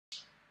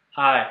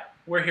Hi,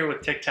 we're here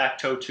with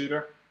Tic-Tac-Toe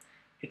Tutor.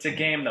 It's a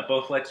game that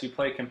both lets you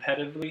play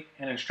competitively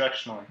and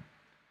instructionally.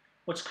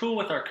 What's cool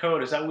with our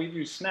code is that we've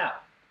used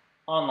Snap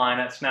online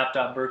at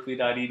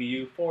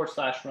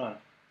snap.berkeley.edu/run.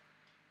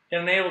 It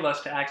enabled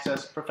us to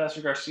access Professor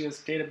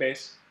Garcia's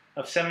database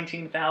of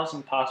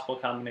 17,000 possible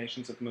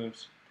combinations of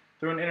moves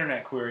through an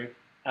internet query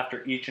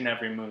after each and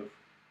every move.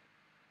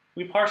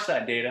 We parse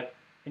that data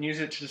and use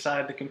it to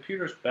decide the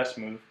computer's best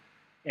move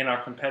in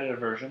our competitive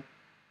version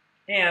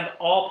and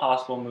all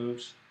possible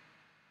moves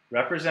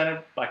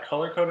represented by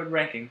color-coded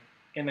ranking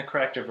in the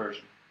corrective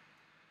version.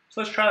 So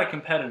let's try the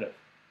competitive.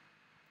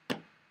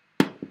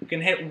 You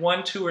can hit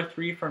 1, 2, or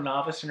 3 for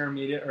novice,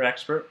 intermediate, or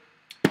expert,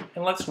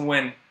 and let's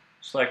win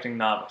selecting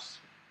novice.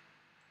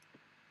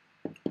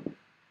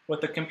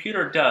 What the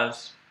computer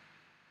does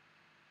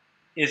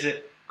is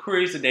it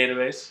queries the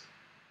database,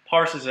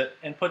 parses it,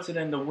 and puts it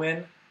in the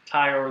win,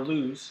 tie, or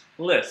lose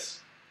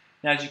lists.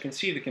 Now, as you can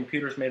see, the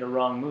computer's made a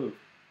wrong move.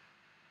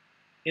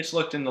 It's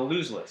looked in the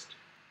lose list,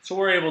 so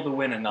we're able to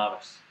win in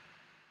novice.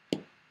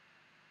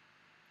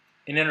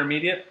 In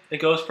intermediate,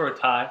 it goes for a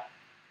tie,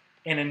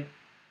 and in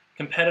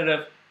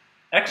competitive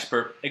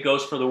expert, it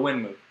goes for the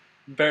win move.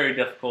 Very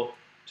difficult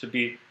to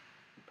beat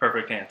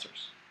perfect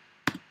answers.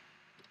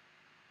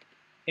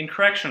 In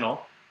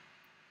correctional,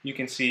 you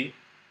can see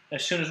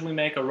as soon as we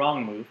make a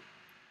wrong move,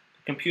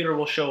 the computer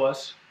will show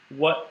us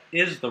what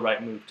is the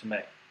right move to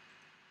make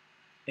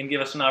and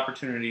give us an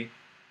opportunity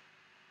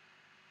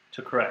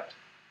to correct.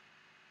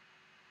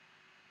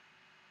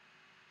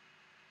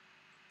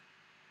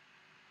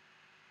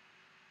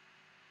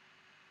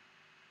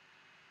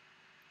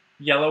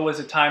 Yellow is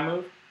a tie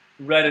move,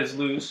 red is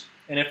lose,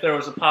 and if there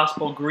was a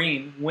possible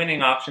green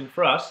winning option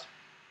for us,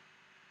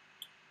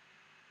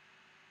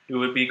 it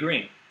would be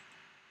green.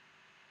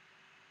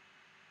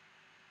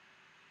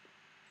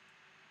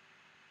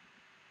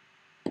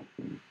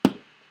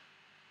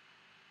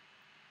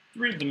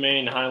 Read the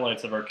main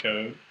highlights of our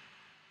code.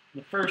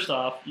 First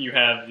off, you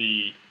have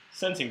the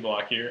sensing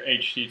block here,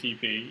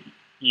 HTTP,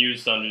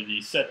 used under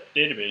the set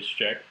database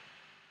check,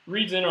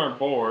 reads in our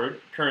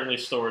board, currently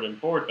stored in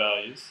board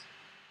values,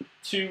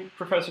 to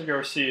Professor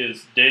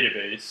Garcia's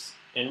database,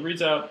 and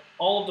reads out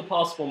all of the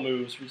possible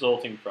moves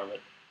resulting from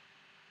it.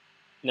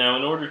 Now,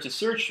 in order to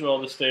search through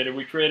all this data,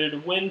 we created a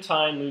win,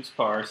 tie, and lose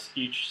parse,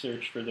 each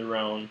search for their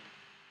own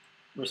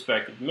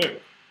respective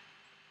move.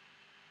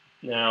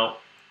 Now,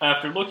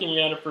 after looking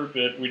at it for a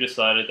bit, we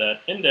decided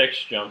that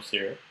index jumps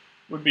here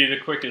would be the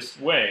quickest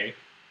way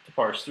to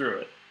parse through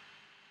it.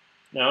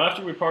 Now,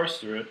 after we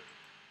parsed through it,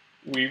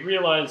 we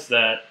realized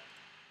that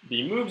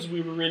the moves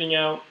we were reading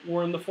out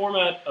were in the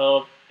format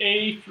of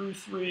A through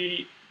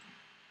 3,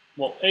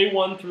 well,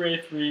 A1 through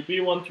A3,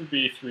 B1 through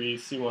B3,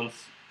 C1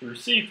 through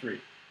C3,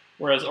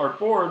 whereas our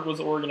board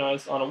was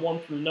organized on a 1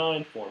 through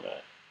 9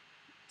 format.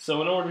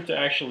 So in order to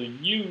actually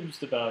use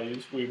the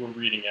values we were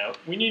reading out,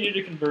 we needed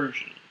a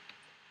conversion.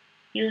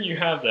 Here you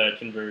have that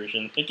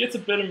conversion. It gets a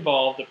bit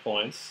involved at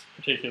points,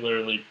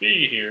 particularly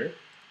B here.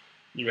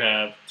 You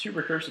have 2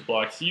 recursive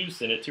blocks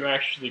used in it to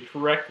actually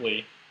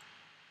correctly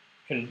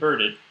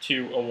convert it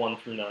to a 1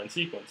 through 9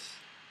 sequence.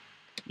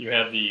 You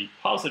have the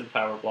positive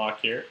power block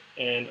here,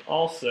 and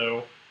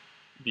also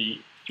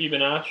the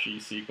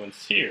Fibonacci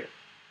sequence here.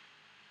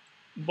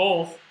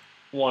 Both,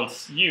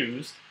 once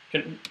used,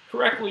 can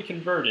correctly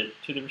convert it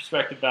to the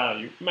respective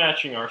value,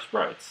 matching our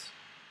sprites.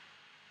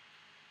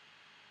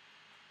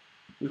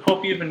 We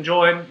hope you've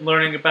enjoyed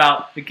learning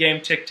about the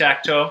game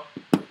Tic-Tac-Toe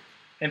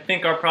and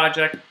think our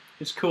project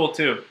is cool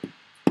too.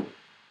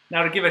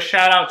 Now, to give a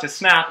shout out to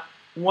Snap,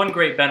 one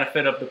great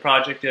benefit of the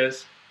project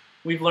is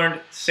we've learned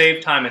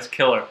save time is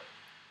killer.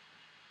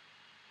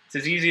 It's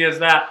as easy as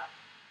that.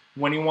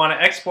 When you want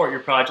to export your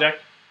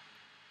project,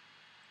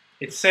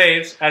 it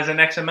saves as an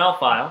XML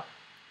file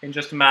in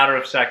just a matter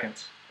of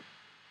seconds.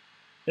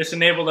 This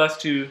enabled us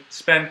to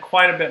spend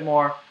quite a bit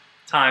more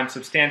time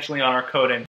substantially on our coding